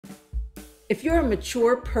If you're a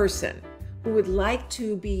mature person who would like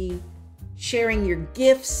to be sharing your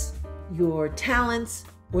gifts, your talents,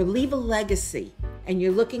 or leave a legacy, and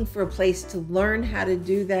you're looking for a place to learn how to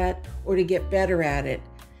do that or to get better at it,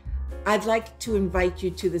 I'd like to invite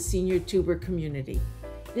you to the Senior Tuber community.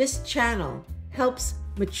 This channel helps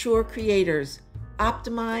mature creators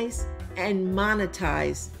optimize and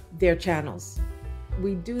monetize their channels.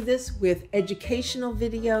 We do this with educational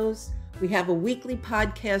videos. We have a weekly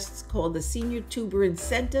podcast called the Senior Tuber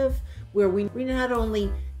Incentive, where we not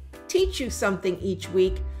only teach you something each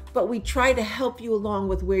week, but we try to help you along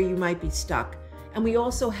with where you might be stuck. And we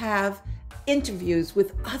also have interviews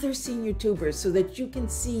with other senior tubers so that you can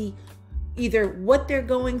see either what they're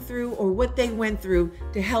going through or what they went through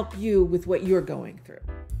to help you with what you're going through.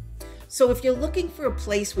 So if you're looking for a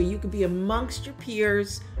place where you could be amongst your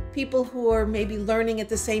peers, people who are maybe learning at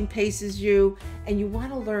the same pace as you, and you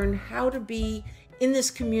want to learn how to be in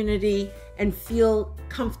this community and feel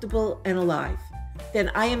comfortable and alive,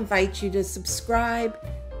 then I invite you to subscribe,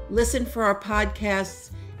 listen for our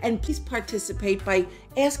podcasts, and please participate by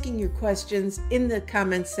asking your questions in the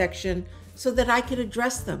comments section so that I can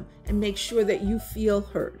address them and make sure that you feel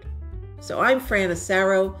heard. So I'm Fran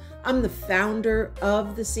Asaro. I'm the founder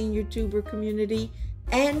of the Senior Tuber community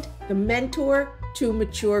and the mentor to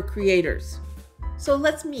mature creators. So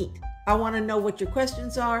let's meet. I want to know what your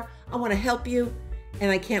questions are. I want to help you,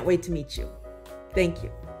 and I can't wait to meet you. Thank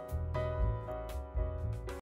you.